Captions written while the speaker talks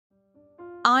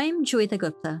I'm Joita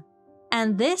Gupta,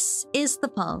 and this is The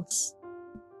Pulse.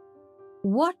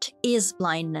 What is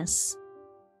blindness?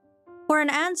 For an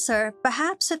answer,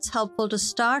 perhaps it's helpful to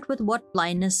start with what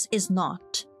blindness is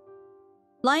not.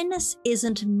 Blindness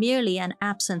isn't merely an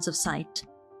absence of sight.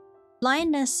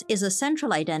 Blindness is a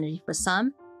central identity for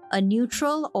some, a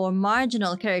neutral or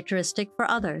marginal characteristic for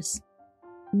others.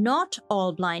 Not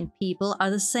all blind people are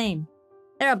the same.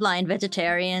 There are blind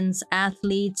vegetarians,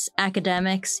 athletes,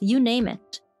 academics, you name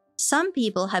it. Some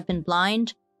people have been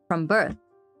blind from birth.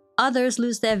 Others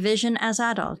lose their vision as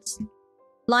adults.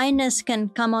 Blindness can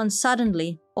come on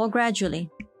suddenly or gradually.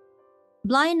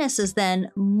 Blindness is then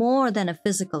more than a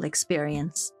physical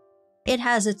experience. It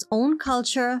has its own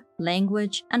culture,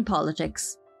 language, and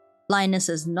politics. Blindness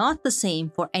is not the same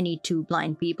for any two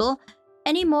blind people,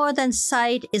 any more than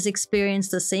sight is experienced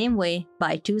the same way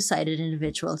by two-sighted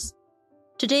individuals.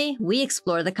 Today, we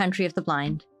explore the country of the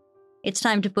blind. It's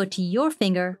time to put your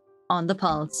finger on the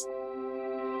pulse.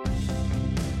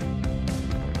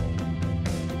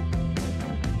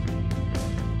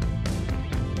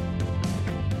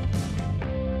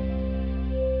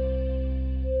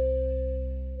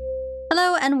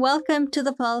 Hello and welcome to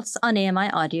The Pulse on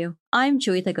AMI Audio. I'm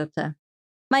Joita Gupta.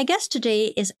 My guest today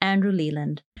is Andrew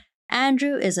Leland.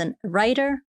 Andrew is a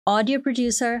writer, audio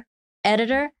producer,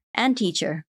 editor, and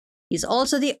teacher. He's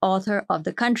also the author of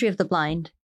The Country of the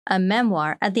Blind, a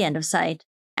memoir at the end of sight.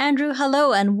 Andrew,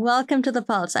 hello and welcome to The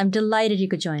Pulse. I'm delighted you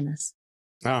could join us.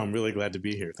 Oh, I'm really glad to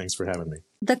be here. Thanks for having me.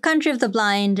 The Country of the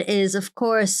Blind is, of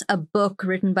course, a book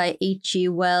written by H.G.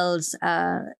 Wells.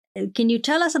 Can you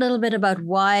tell us a little bit about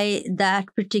why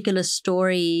that particular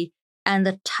story and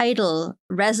the title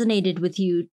resonated with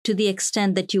you to the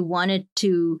extent that you wanted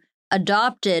to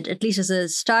adopt it, at least as a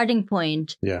starting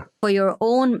point, for your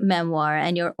own memoir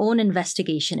and your own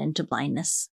investigation into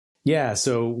blindness? Yeah,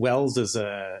 so Wells is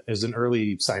an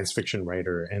early science fiction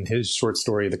writer, and his short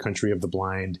story, The Country of the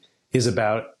Blind, is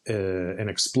about an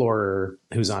explorer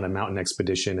who's on a mountain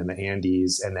expedition in the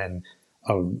Andes, and then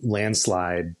a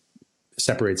landslide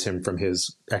separates him from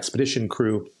his expedition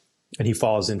crew, and he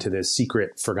falls into this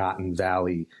secret, forgotten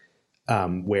valley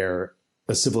where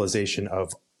a civilization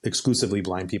of exclusively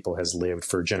blind people has lived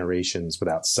for generations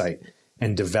without sight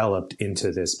and developed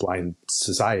into this blind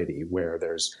society where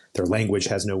their language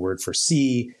has no word for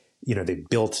see. You know, they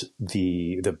built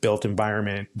the built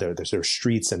environment, their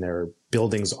streets and their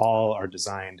buildings all are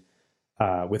designed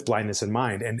with blindness in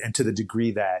mind. And to the degree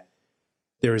that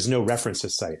there is no reference to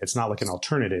sight, it's not like an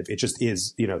alternative. It just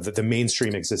is, you know, the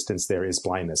mainstream existence there is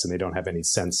blindness, and they don't have any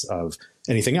sense of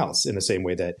anything else in the same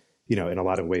way that, you know, in a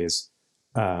lot of ways,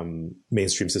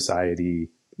 mainstream society,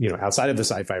 you know, outside of the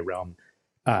sci-fi realm,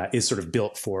 is sort of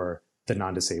built for the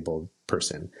non-disabled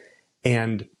person.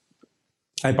 And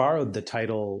I borrowed the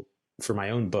title for my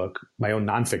own book, my own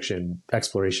nonfiction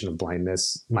exploration of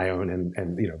blindness, my own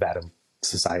and you know, that of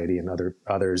society and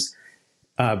others,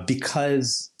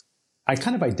 because I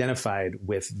kind of identified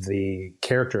with the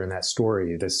character in that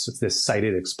story, this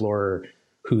sighted explorer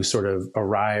who sort of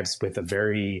arrives with a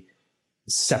very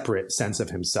separate sense of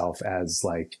himself as,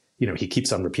 like, you know, he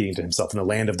keeps on repeating to himself, in the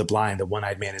land of the blind, the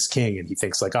one-eyed man is king. And he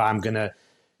thinks like, oh, I'm going to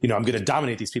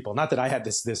dominate these people. Not that I had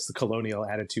this colonial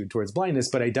attitude towards blindness,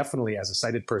 but I definitely, as a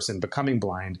sighted person becoming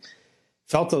blind,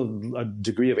 felt a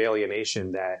degree of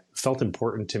alienation that felt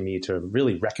important to me to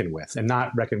really reckon with, and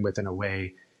not reckon with in a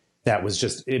way that was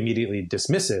just immediately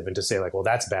dismissive and to say like, well,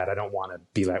 that's bad. I don't want to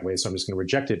be that way, so I'm just going to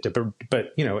reject it.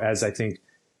 But, you know, as I think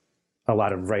a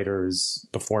lot of writers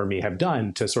before me have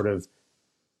done, to sort of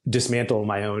dismantle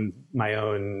my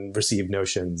own received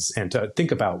notions and to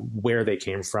think about where they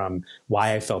came from,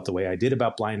 why I felt the way I did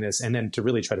about blindness, and then to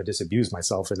really try to disabuse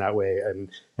myself in that way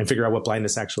and figure out what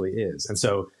blindness actually is. And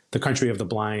so The Country of the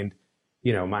Blind,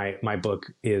 you know, my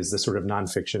book is the sort of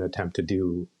nonfiction attempt to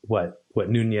do what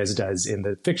Nunez does in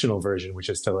the fictional version, which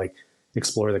is to like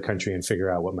explore the country and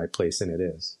figure out what my place in it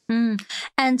is.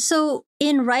 And so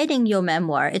in writing your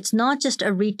memoir, it's not just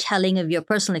a retelling of your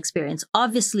personal experience.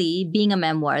 Obviously, being a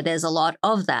memoir, there's a lot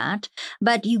of that,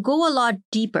 but you go a lot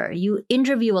deeper. You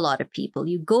interview a lot of people.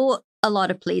 You go a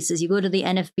lot of places. You go to the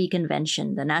NFB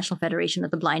convention, the National Federation of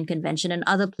the Blind Convention, and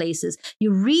other places.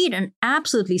 You read an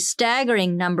absolutely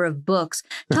staggering number of books.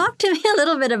 Talk to me a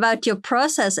little bit about your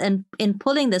process in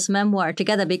pulling this memoir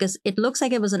together, because it looks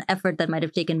like it was an effort that might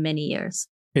have taken many years.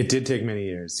 It did take many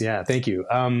years. Yeah, thank you.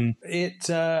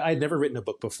 I'd never written a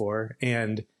book before,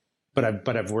 but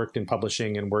I've worked in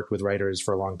publishing and worked with writers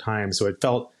for a long time. So it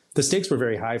felt the stakes were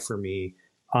very high for me,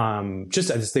 just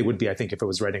as they would be, I think, if I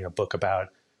was writing a book about,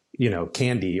 you know,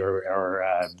 candy or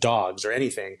dogs or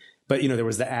anything. But, you know, there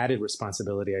was the added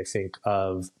responsibility, I think,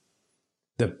 of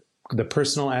the the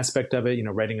personal aspect of it,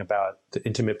 writing about the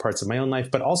intimate parts of my own life,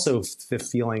 but also the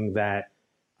feeling that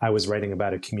I was writing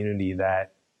about a community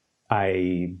that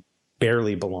I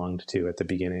barely belonged to at the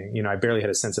beginning. I barely had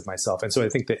a sense of myself. And so I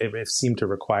think that it seemed to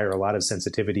require a lot of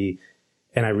sensitivity,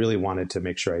 and I really wanted to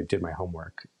make sure I did my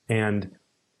homework. And,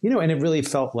 and it really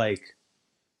felt like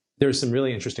there's some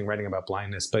really interesting writing about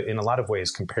blindness, but in a lot of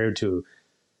ways, compared to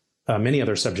many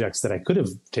other subjects that I could have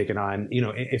taken on,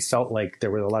 it felt like there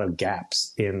were a lot of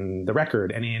gaps in the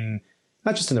record, and in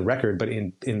not just in the record, but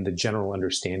in the general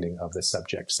understanding of the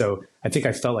subject. So I think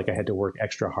I felt like I had to work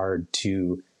extra hard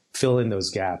to fill in those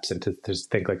gaps and to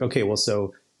think like, okay, well,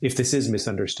 so if this is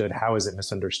misunderstood, how is it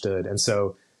misunderstood? And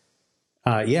so,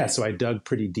 so I dug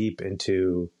pretty deep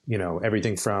into,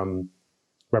 everything from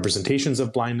representations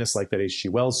of blindness, like that H.G.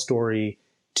 Wells story,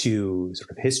 to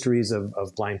sort of histories of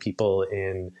blind people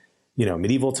in,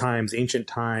 medieval times, ancient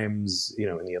times, in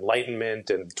the Enlightenment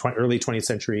and early 20th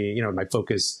century. My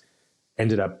focus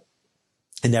ended up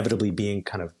inevitably being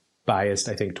kind of biased,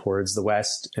 I think, towards the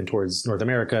West and towards North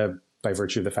America by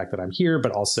virtue of the fact that I'm here.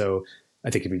 But also,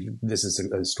 I think this is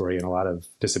a story in a lot of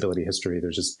disability history.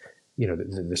 There's just,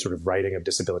 the sort of writing of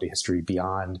disability history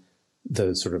beyond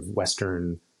the sort of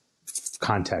Western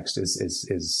context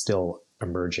is still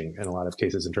emerging in a lot of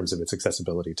cases in terms of its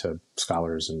accessibility to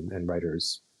scholars and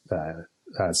writers.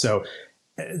 So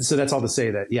that's all to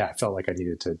say that, I felt like I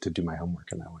needed to do my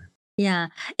homework in that way. Yeah.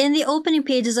 In the opening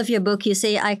pages of your book, you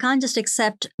say, I can't just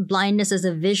accept blindness as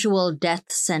a visual death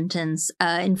sentence.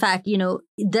 In fact,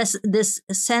 this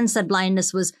sense that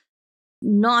blindness was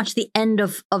not the end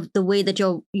of the way that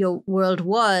your world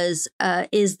was,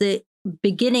 is the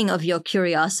beginning of your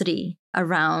curiosity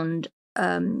around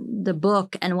the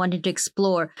book and wanting to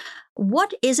explore.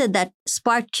 What is it that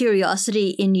sparked curiosity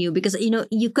in you? Because,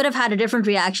 you could have had a different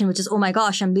reaction, which is, oh my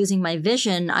gosh, I'm losing my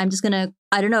vision. I'm just going to,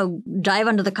 I don't know, dive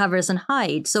under the covers and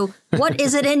hide. So what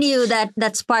is it in you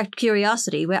that sparked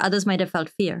curiosity where others might have felt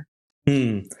fear?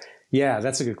 Yeah,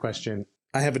 that's a good question.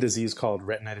 I have a disease called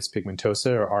retinitis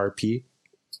pigmentosa, or RP.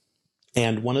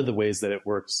 And one of the ways that it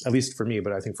works, at least for me,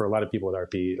 but I think for a lot of people with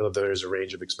RP, although there's a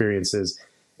range of experiences,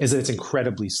 is that it's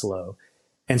incredibly slow.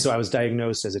 And so I was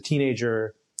diagnosed as a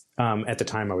teenager. At the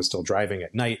time, I was still driving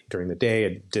at night during the day.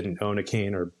 I didn't own a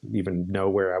cane or even know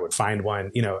where I would find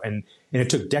one, and it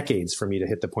took decades for me to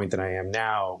hit the point that I am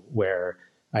now, where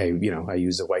I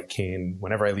use a white cane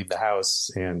whenever I leave the house,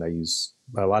 and I use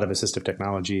a lot of assistive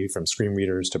technology from screen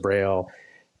readers to Braille.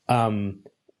 And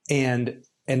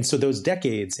so those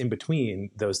decades in between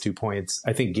those 2 points,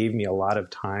 I think, gave me a lot of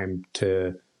time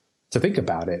to think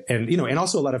about it, and and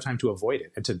also a lot of time to avoid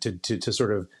it, and to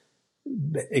sort of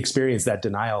experience that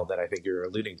denial that I think you're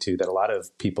alluding to, that a lot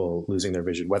of people losing their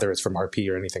vision, whether it's from RP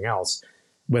or anything else,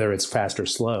 whether it's fast or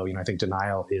slow, I think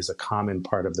denial is a common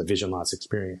part of the vision loss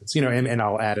experience. And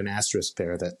I'll add an asterisk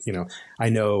there that I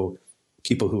know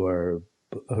people who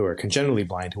are congenitally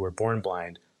blind, who are born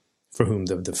blind, for whom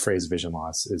the phrase vision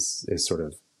loss is sort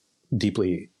of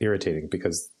deeply irritating,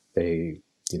 because they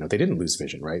didn't lose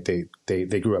vision, right?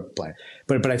 They grew up blind.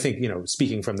 But I think,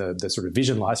 speaking from the sort of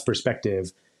vision loss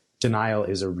perspective, denial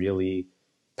is a really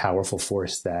powerful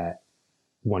force that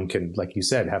one can, like you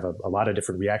said, have a lot of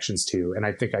different reactions to. And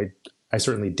I think I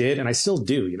certainly did, and I still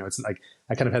do. It's like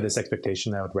I kind of had this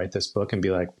expectation that I would write this book and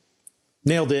be like,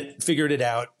 nailed it, figured it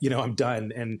out, I'm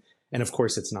done. And of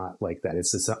course, it's not like that.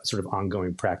 It's this sort of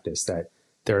ongoing practice that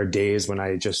there are days when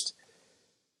I just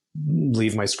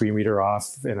leave my screen reader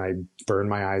off and I burn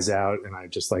my eyes out and I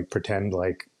just like pretend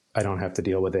like I don't have to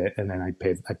deal with it, and then I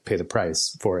pay the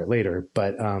price for it later.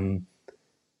 But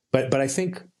I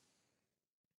think,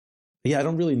 I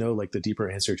don't really know like the deeper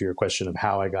answer to your question of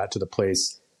how I got to the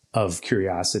place of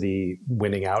curiosity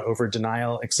winning out over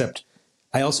denial, except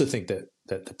I also think that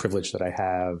the privilege that I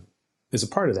have is a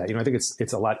part of that. I think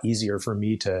it's a lot easier for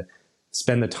me to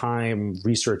spend the time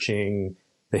researching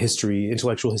the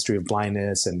intellectual history of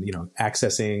blindness, and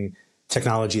accessing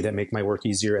technology that make my work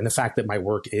easier, and the fact that my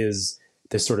work is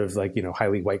this sort of like,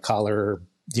 highly white collar,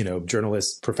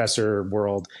 journalist, professor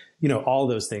world, all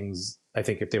those things. I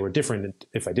think if they were different,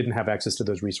 if I didn't have access to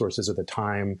those resources or the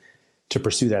time to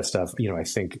pursue that stuff, I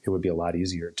think it would be a lot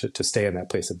easier to stay in that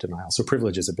place of denial. So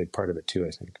privilege is a big part of it too,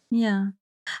 I think. Yeah.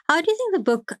 How do you think the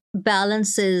book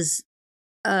balances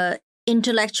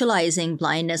intellectualizing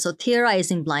blindness or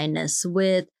theorizing blindness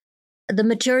with the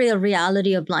material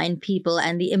reality of blind people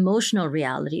and the emotional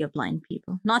reality of blind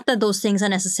people? Not that those things are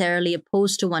necessarily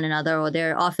opposed to one another, or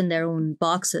they're often their own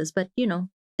boxes, but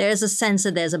there's a sense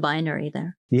that there's a binary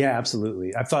there. Yeah,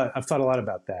 absolutely. I've thought a lot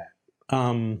about that.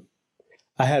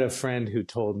 I had a friend who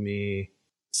told me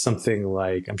something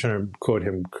like, I'm trying to quote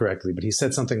him correctly, but he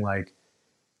said something like,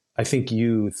 I think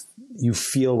you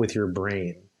feel with your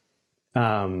brain.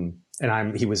 And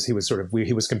he was he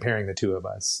was comparing the two of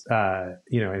us,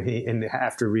 and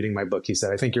after reading my book, he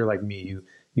said, I think you're like me.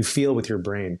 You feel with your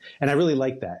brain. And I really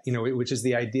like that, which is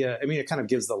the idea. I mean, it kind of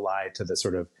gives the lie to the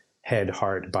sort of head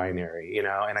heart binary,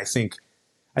 and I think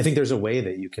there's a way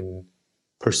that you can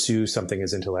pursue something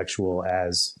as intellectual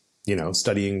as,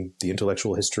 studying the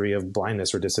intellectual history of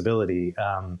blindness or disability,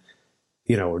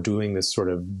 or doing this sort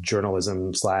of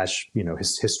journalism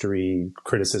 / history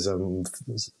criticism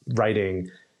writing,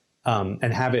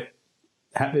 and have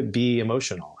it be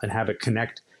emotional and have it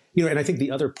connect, and I think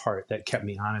the other part that kept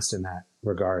me honest in that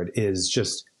regard is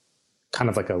just kind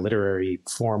of like a literary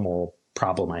formal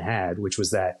problem I had, which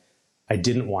was that I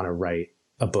didn't want to write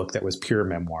a book that was pure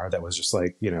memoir, that was just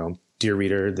like, dear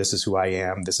reader, this is who I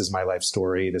am. This is my life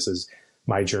story. This is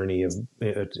my journey of,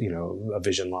 a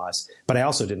vision loss. But I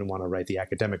also didn't want to write the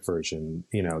academic version,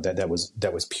 that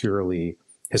was purely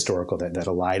historical, that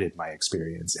elided my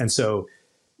experience. And so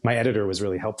my editor was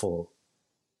really helpful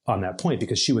on that point,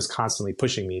 because she was constantly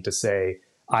pushing me to say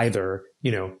either,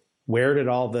 where did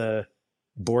all the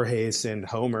Borges and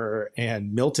Homer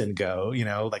and Milton go?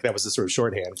 Like that was the sort of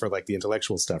shorthand for like the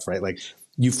intellectual stuff, right? Like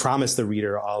you've promised the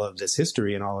reader all of this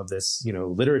history and all of this,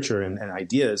 literature and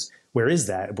ideas. Where is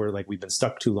that? We've been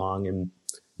stuck too long in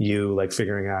you like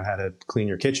figuring out how to clean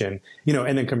your kitchen,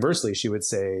 and then conversely, she would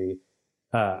say,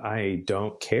 I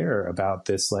don't care about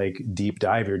this like deep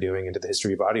dive you're doing into the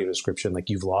history of audio description. Like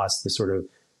you've lost the sort of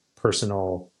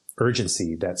personal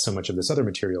urgency that so much of this other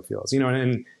material feels,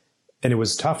 and it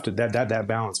was tough that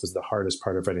balance was the hardest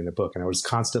part of writing the book. And I would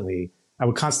constantly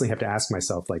have to ask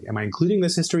myself, like, am I including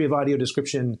this history of audio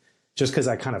description just because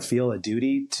I kind of feel a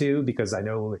duty to, because I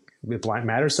know it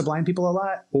matters to blind people a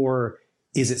lot? Or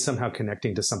is it somehow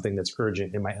connecting to something that's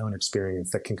urgent in my own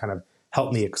experience that can kind of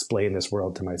help me explain this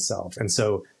world to myself? And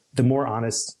so the more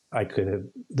honest I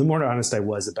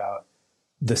was about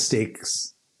the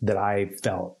stakes that I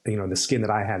felt, the skin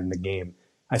that I had in the game,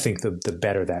 I think the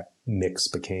better that mix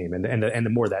became, and the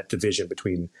more that division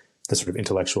between the sort of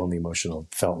intellectual and the emotional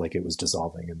felt like it was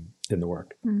dissolving in the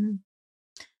work.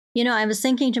 Mm-hmm. I was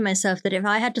thinking to myself that if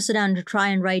I had to sit down to try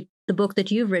and write the book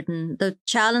that you've written, the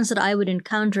challenge that I would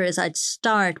encounter is I'd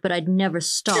start, but I'd never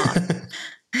stop.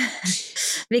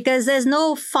 Because there's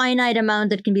no finite amount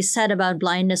that can be said about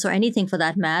blindness or anything for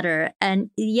that matter. And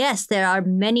yes, there are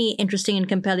many interesting and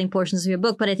compelling portions of your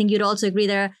book, but I think you'd also agree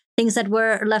there are things that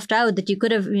were left out that you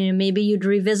could have, maybe you'd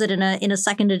revisit in a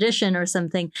second edition or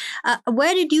something.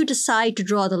 Where did you decide to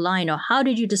draw the line, or how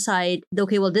did you decide,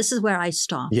 okay, well, this is where I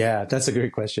stop? Yeah, that's a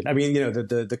great question. I mean,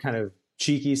 the kind of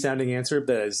cheeky sounding answer,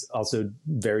 but is also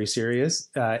very serious,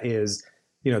 is,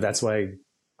 that's why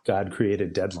God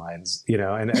created deadlines,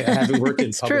 and having worked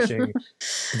in publishing,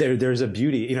 there's a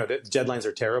beauty, the deadlines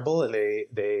are terrible and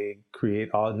they create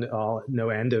no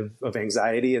end of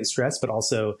anxiety and stress, but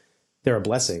also they're a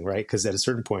blessing, right? Because at a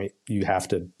certain point you have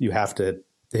to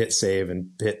hit save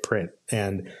and hit print.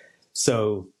 And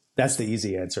so that's the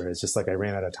easy answer. It's just like I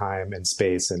ran out of time and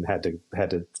space and had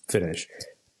to finish.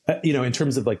 In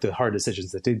terms of like the hard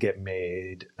decisions that did get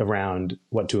made around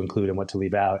what to include and what to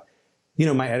leave out,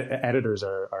 my editors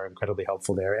are incredibly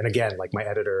helpful there. And again, like my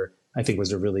editor, I think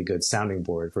was a really good sounding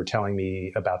board for telling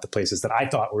me about the places that I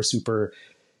thought were super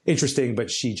interesting,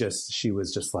 but she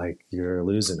was just like, you're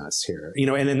losing us here,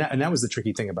 and that was the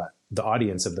tricky thing about the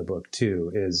audience of the book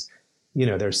too, is,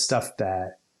 there's stuff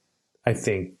that I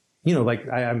think, like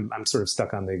I'm sort of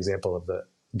stuck on the example of the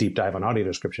deep dive on audio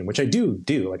description, which I do.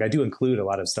 Like I do include a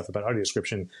lot of stuff about audio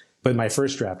description, but my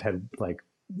first draft had like,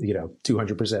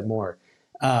 200% more.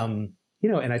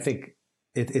 And I think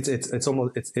it's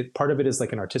almost, part of it is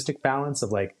like an artistic balance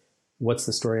of like, what's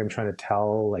the story I'm trying to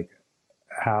tell? Like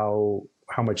how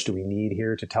much do we need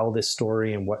here to tell this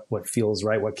story, and what feels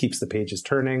right, what keeps the pages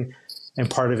turning. And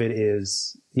part of it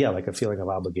is, like a feeling of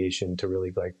obligation to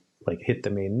really like hit the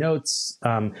main notes.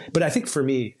 But I think for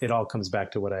me, it all comes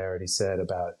back to what I already said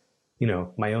about,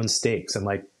 my own stakes. And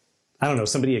like, I don't know,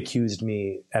 somebody accused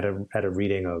me at a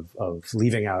reading of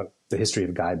leaving out the history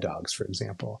of guide dogs, for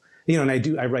example. And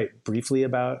I write briefly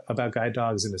about guide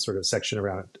dogs in a sort of section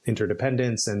around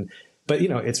interdependence, but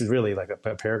it's really like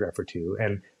a paragraph or two.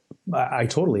 And I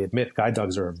totally admit guide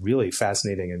dogs are a really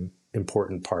fascinating and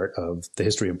important part of the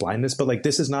history of blindness, but like,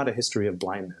 this is not a history of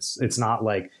blindness. It's not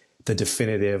like the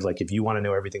definitive, like, if you want to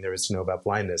know everything there is to know about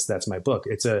blindness, that's my book.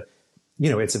 It's a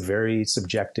very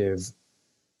subjective,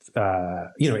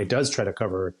 it does try to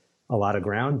cover a lot of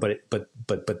ground, but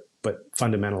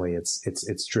fundamentally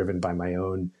it's driven by my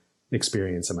own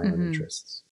experience and my own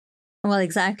interests. Well,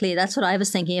 exactly. That's what I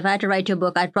was thinking. If I had to write your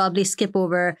book, I'd probably skip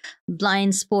over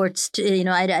blind sports.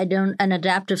 I don't, and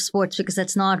adaptive sports, because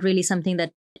that's not really something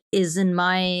that is in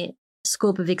my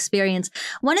scope of experience.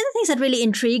 One of the things that really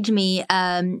intrigued me,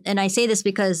 and I say this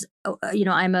because,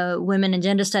 I'm a women and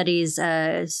gender studies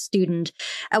student.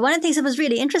 One of the things that was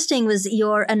really interesting was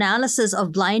your analysis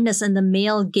of blindness and the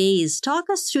male gaze. Talk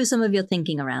us through some of your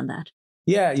thinking around that.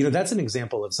 Yeah, that's an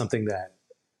example of something that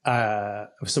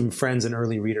some friends and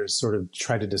early readers sort of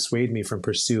tried to dissuade me from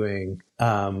pursuing.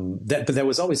 But that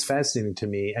was always fascinating to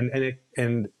me,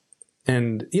 and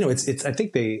it's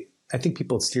I think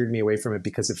people steered me away from it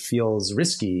because it feels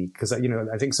risky. Because I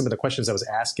think some of the questions I was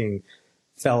asking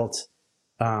felt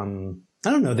I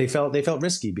don't know, they felt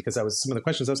risky, because some of the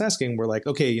questions I was asking were like,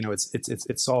 okay,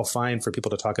 it's all fine for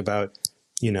people to talk about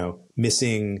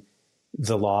missing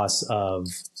the loss of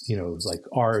like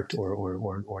art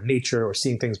or nature or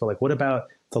seeing things, but like, what about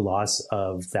the loss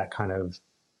of that kind of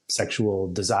sexual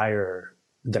desire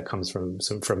that comes from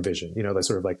vision? Like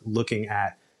sort of like looking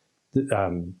at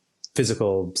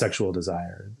physical sexual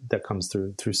desire that comes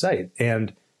through sight,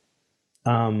 and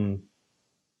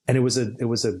it was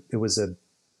a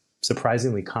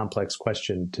surprisingly complex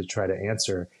question to try to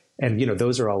answer. And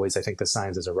those are always, I think, the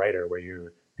signs as a writer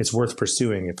where it's worth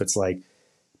pursuing if it's like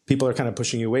people are kind of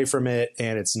pushing you away from it,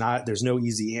 and there's no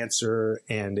easy answer,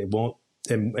 and it won't,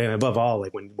 and above all,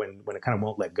 like when it kind of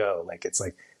won't let go, like it's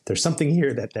like there's something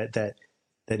here that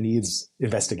needs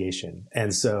investigation.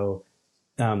 And so,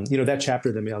 that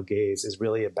chapter, The Male Gaze, is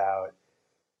really about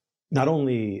not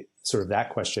only sort of that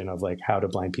question of like, how do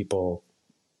blind people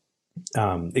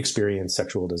experience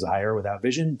sexual desire without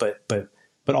vision, but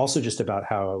also just about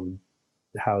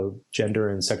how gender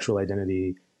and sexual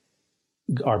identity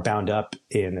are bound up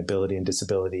in ability and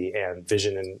disability and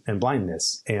vision and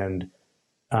blindness. And,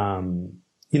 and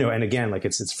again, like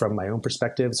it's from my own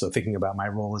perspective. So thinking about my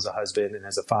role as a husband and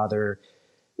as a father,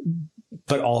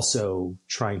 but also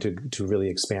trying to really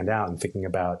expand out and thinking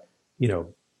about,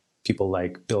 people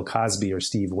like Bill Cosby or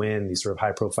Steve Wynn, these sort of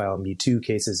high profile Me Too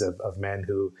cases of men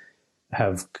who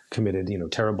have committed,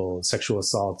 terrible sexual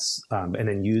assaults, and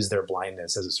then use their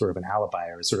blindness as a sort of an alibi,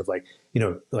 or sort of like,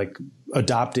 like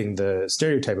adopting the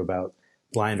stereotype about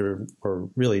blind or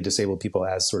really disabled people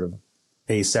as sort of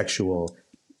asexual,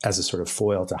 as a sort of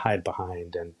foil to hide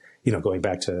behind, and, going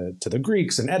back to the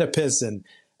Greeks and Oedipus and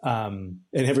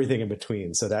everything in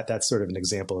between. So that's sort of an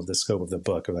example of the scope of the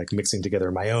book, of like mixing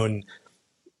together my own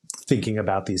thinking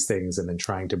about these things and then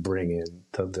trying to bring in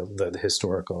the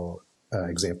historical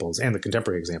examples and the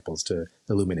contemporary examples to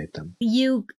illuminate them.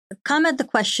 You come at the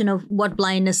question of what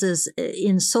blindness is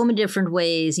in so many different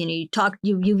ways.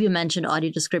 You mentioned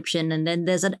audio description, and then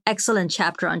there's an excellent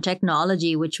chapter on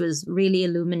technology, which was really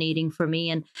illuminating for me.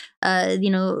 And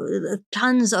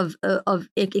tons of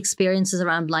experiences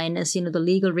around blindness. The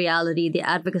legal reality, the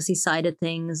advocacy side of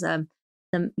things, the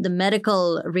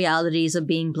medical realities of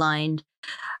being blind.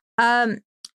 I'm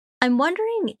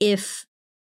wondering if,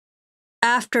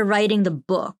 after writing the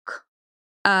book,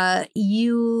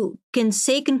 you can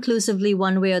say conclusively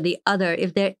one way or the other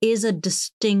if there is a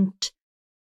distinct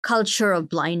culture of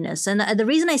blindness. And the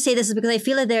reason I say this is because I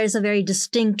feel that there is a very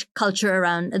distinct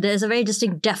culture there's a very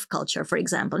distinct deaf culture, for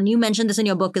example. And you mentioned this in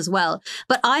your book as well.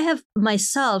 But I have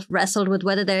myself wrestled with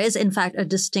whether there is, in fact, a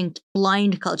distinct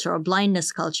blind culture or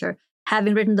blindness culture.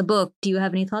 Having written the book, do you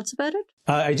have any thoughts about it?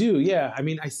 I do, yeah. I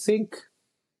mean, I think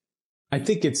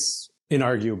it's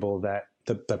inarguable that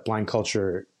that blind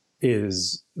culture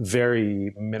is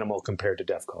very minimal compared to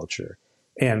deaf culture.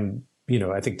 And,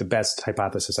 I think the best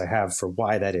hypothesis I have for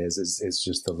why that is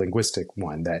just the linguistic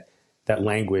one, that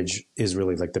language is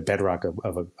really like the bedrock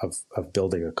of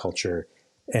building a culture.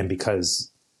 And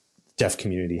because deaf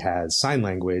community has sign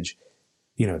language,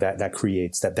 that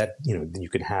creates that you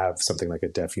can have something like a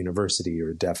deaf university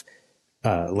or a deaf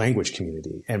language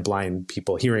community, and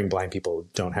hearing blind people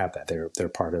don't have that. They're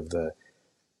part of the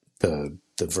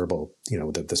verbal,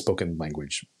 the spoken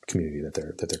language community that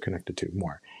they're connected to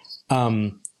more.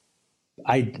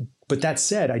 But that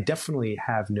said, I definitely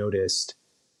have noticed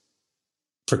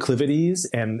proclivities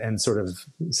and sort of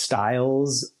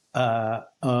styles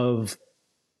of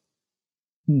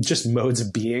just modes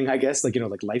of being, I guess, like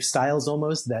lifestyles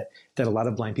almost that a lot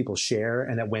of blind people share,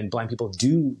 and that when blind people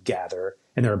do gather,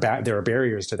 and there are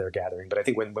barriers to their gathering, but I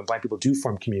think when blind people do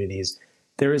form communities,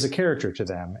 there is a character to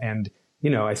them. And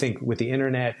I think with the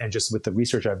internet and just with the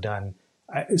research I've done,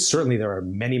 certainly there are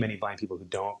many, many blind people who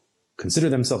don't consider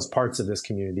themselves parts of this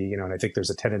community, and I think there's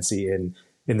a tendency in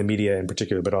the media in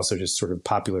particular, but also just sort of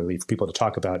popularly, for people to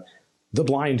talk about the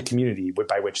blind community,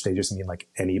 by which they just mean like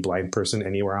any blind person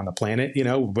anywhere on the planet,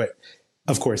 but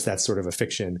of course that's sort of a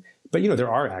fiction. But,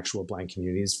 there are actual blind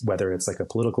communities, whether it's like a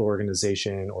political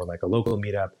organization or like a local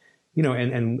meetup,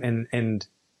 and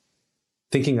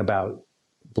thinking about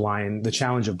the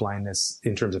challenge of blindness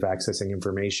in terms of accessing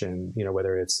information,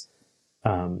 whether it's,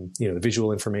 the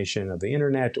visual information of the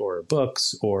internet or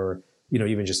books or,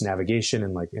 even just navigation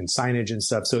and like in signage and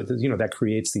stuff. So, that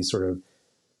creates these sort of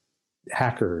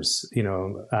hackers, and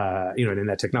in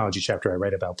that technology chapter, I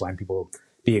write about blind people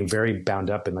being very bound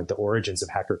up in like the origins of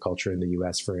hacker culture in the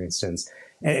US, for instance.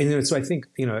 And so I think,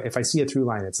 if I see a through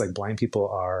line, it's like blind people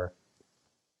are,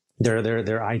 they're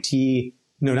IT,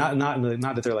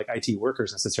 not that they're like IT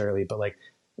workers necessarily, but like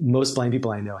most blind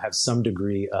people I know have some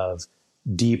degree of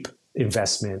deep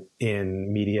investment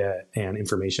in media and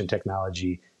information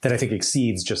technology that I think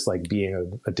exceeds just like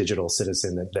being a digital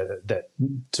citizen that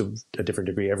to a different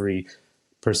degree every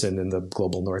person in the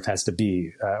global north has to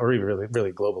be, or even really,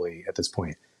 really globally at this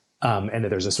point. And that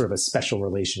there's a sort of a special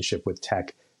relationship with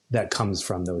tech that comes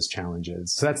from those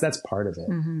challenges. So that's part of it.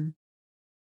 Mm-hmm.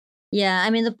 Yeah, I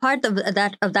mean, the part of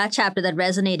that chapter that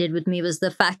resonated with me was the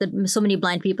fact that so many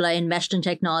blind people are enmeshed in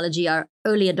technology, are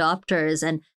early adopters,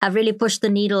 and have really pushed the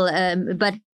needle.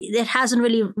 But it hasn't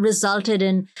really resulted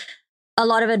in a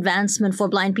lot of advancement for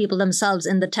blind people themselves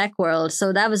in the tech world.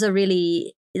 So that was I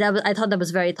thought that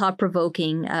was very thought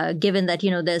provoking, given that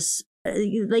there's.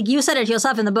 Like you said it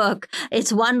yourself in the book,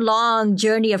 it's one long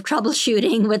journey of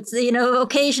troubleshooting with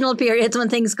occasional periods when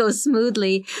things go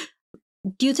smoothly.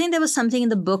 Do you think there was something in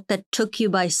the book that took you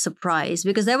by surprise?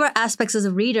 Because there were aspects as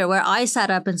a reader where I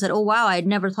sat up and said, "Oh wow, I'd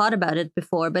never thought about it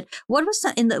before." But what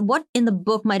in the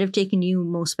book might have taken you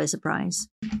most by surprise?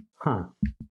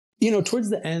 Towards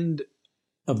the end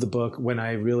of the book, when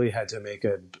I really had to make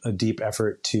a deep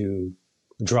effort to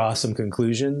draw some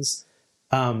conclusions,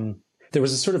 there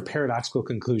was a sort of paradoxical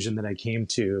conclusion that I came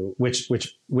to, which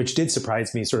did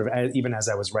surprise me, sort of even as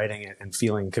I was writing it and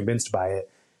feeling convinced by it,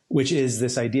 which is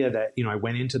this idea that, I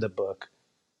went into the book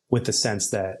with the sense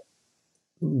that,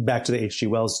 back to the H.G.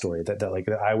 Wells story, that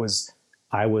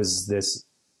I was this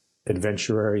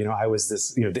adventurer, I was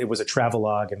this, it was a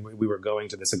travelogue, and we were going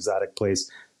to this exotic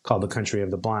place called the Country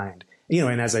of the Blind.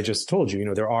 And as I just told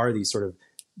you, there are these sort of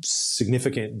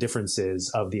significant differences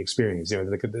of the experience.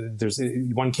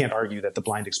 One can't argue that the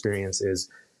blind experience is,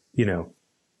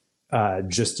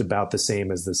 just about the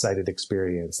same as the sighted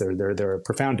experience. There are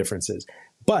profound differences.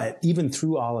 But even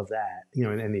through all of that,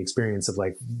 and the experience of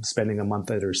like spending a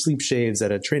month under sleep shades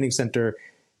at a training center,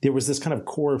 there was this kind of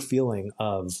core feeling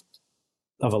of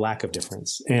a lack of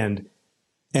difference. And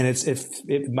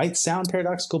it might sound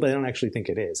paradoxical, but I don't actually think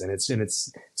it is. And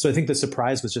it's so I think the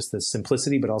surprise was just the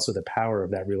simplicity, but also the power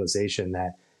of that realization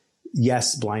that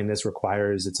yes, blindness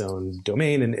requires its own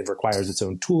domain and it requires its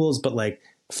own tools, but like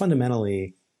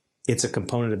fundamentally, it's a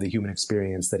component of the human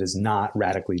experience that is not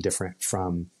radically different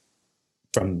from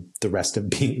the rest of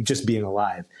being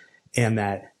alive. And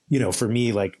that, for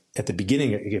me, like at the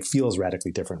beginning, it feels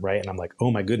radically different, right? And I'm like,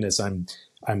 oh my goodness, I'm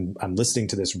listening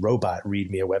to this robot read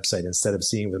me a website instead of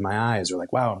seeing with my eyes, or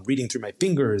like, wow, I'm reading through my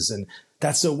fingers, and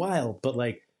that's so wild. But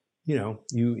like,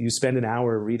 you spend an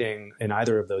hour reading in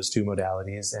either of those two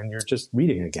modalities and you're just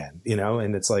reading again,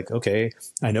 and it's like, okay,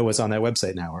 I know what's on that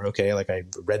website now, or okay, like I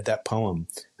read that poem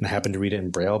and I happened to read it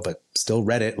in Braille, but still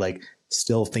read it, like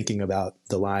still thinking about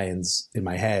the lines in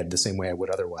my head the same way I would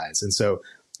otherwise. And so,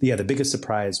 yeah, the biggest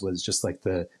surprise was just like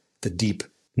the deep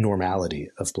normality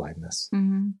of blindness.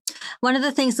 Mm-hmm. One of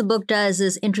the things the book does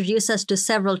is introduce us to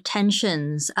several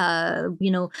tensions,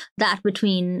 that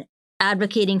between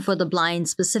advocating for the blind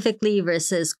specifically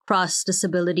versus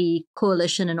cross-disability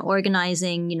coalition and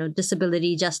organizing,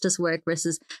 disability justice work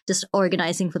versus just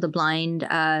organizing for the blind.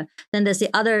 Then there's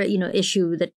the other,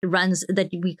 issue that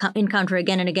we encounter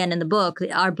again and again in the book.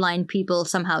 Are blind people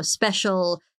somehow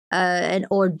special?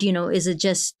 Or is it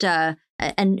just...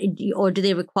 or do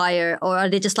they require, or are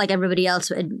they just like everybody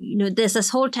else? And, there's this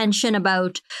whole tension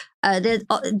about, do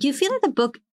you feel like the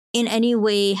book in any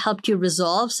way helped you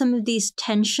resolve some of these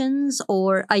tensions,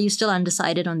 or are you still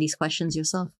undecided on these questions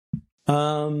yourself?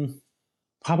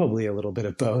 Probably a little bit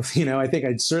of both. I think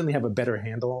I'd certainly have a better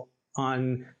handle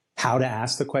on how to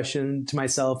ask the question to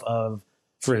myself of,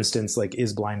 for instance, like,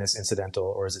 is blindness incidental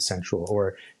or is it central?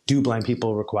 Or do blind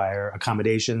people require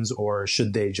accommodations, or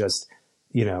should they just,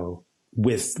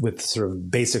 with sort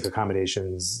of basic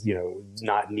accommodations,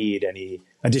 not need any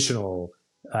additional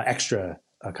extra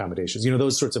accommodations?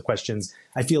 Those sorts of questions.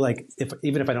 I feel like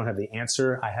even if I don't have the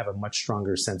answer, I have a much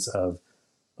stronger sense of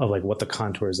like what the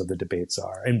contours of the debates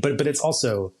are. But it's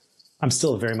also, I'm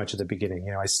still very much at the beginning.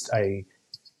 I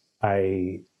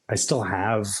still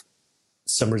have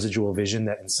some residual vision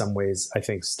that in some ways I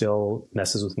think still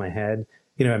messes with my head.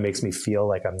 it makes me feel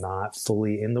like I'm not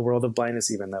fully in the world of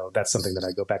blindness, even though that's something that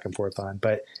I go back and forth on.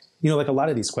 But, like a lot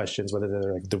of these questions, whether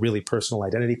they're like the really personal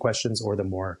identity questions or the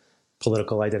more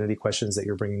political identity questions that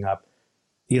you're bringing up,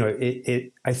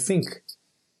 I think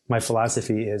my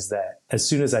philosophy is that as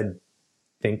soon as I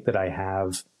think that I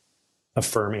have a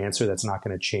firm answer that's not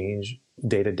going to change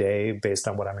day to day based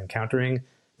on what I'm encountering,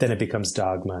 then it becomes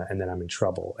dogma and then I'm in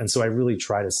trouble. And so I really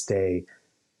try to stay,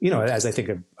 as I think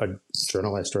a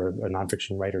journalist or a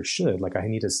nonfiction writer should, like I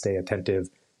need to stay attentive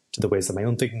to the ways that my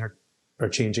own thinking are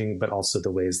changing, but also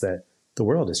the ways that the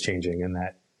world is changing and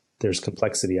that there's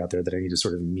complexity out there that I need to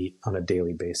sort of meet on a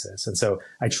daily basis. And so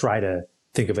I try to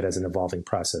think of it as an evolving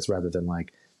process rather than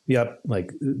like, yep,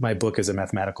 like my book is a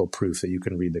mathematical proof that you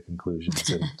can read the conclusions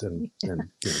and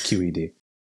QED.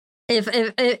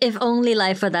 If only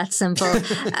life were that simple.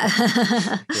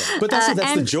 Yeah. But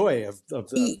that's the joy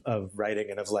of writing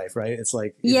and of life, right? It's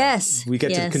like, we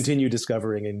get to continue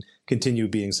discovering and continue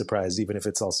being surprised, even if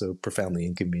it's also profoundly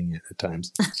inconvenient at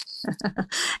times.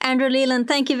 Andrew Leland,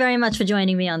 thank you very much for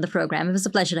joining me on the program. It was a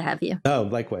pleasure to have you. Oh,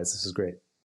 likewise. This is great.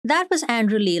 That was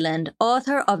Andrew Leland,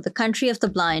 author of The Country of the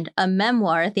Blind, a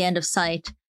memoir at the end of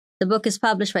sight. The book is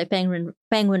published by Penguin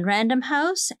Random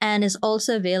House and is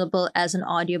also available as an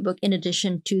audiobook in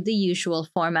addition to the usual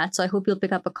format. So I hope you'll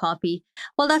pick up a copy.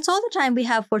 Well, that's all the time we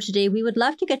have for today. We would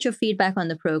love to get your feedback on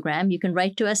the program. You can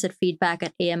write to us at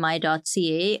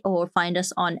feedback@ami.ca or find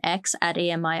us on X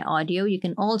 @AMI Audio. You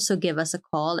can also give us a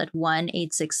call at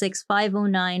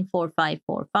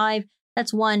 1-866-509-4545.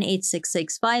 That's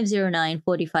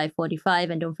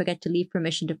 1-866-509-4545. And don't forget to leave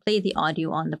permission to play the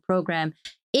audio on the program.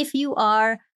 If you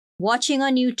are watching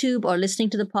on YouTube or listening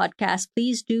to the podcast,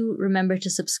 please do remember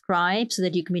to subscribe so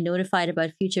that you can be notified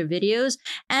about future videos,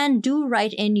 and do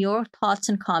write in your thoughts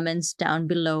and comments down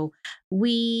below.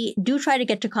 We do try to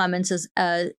get to comments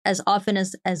as often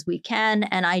as we can,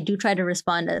 and I do try to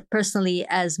respond personally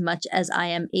as much as I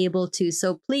am able to.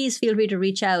 So please feel free to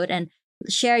reach out and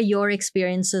share your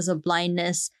experiences of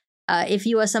blindness. If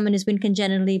you are someone who's been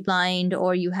congenitally blind,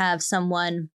 or you have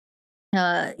someone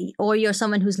or you're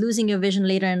someone who's losing your vision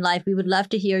later in life, we would love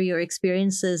to hear your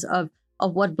experiences of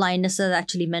what blindness has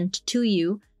actually meant to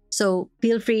you. So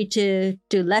feel free to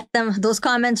let those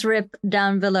comments rip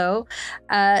down below.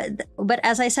 But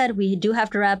as I said, we do have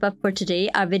to wrap up for today.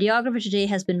 Our videographer today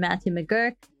has been Matthew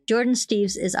McGurk. Jordan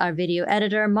Steves is our video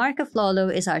editor. Mark Aflalo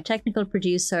is our technical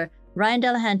producer. Ryan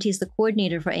Delahanty is the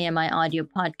coordinator for AMI Audio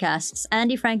Podcasts.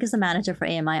 Andy Frank is the manager for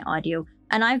AMI Audio.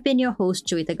 And I've been your host,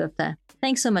 Joeita Gupta.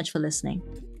 Thanks so much for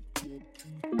listening.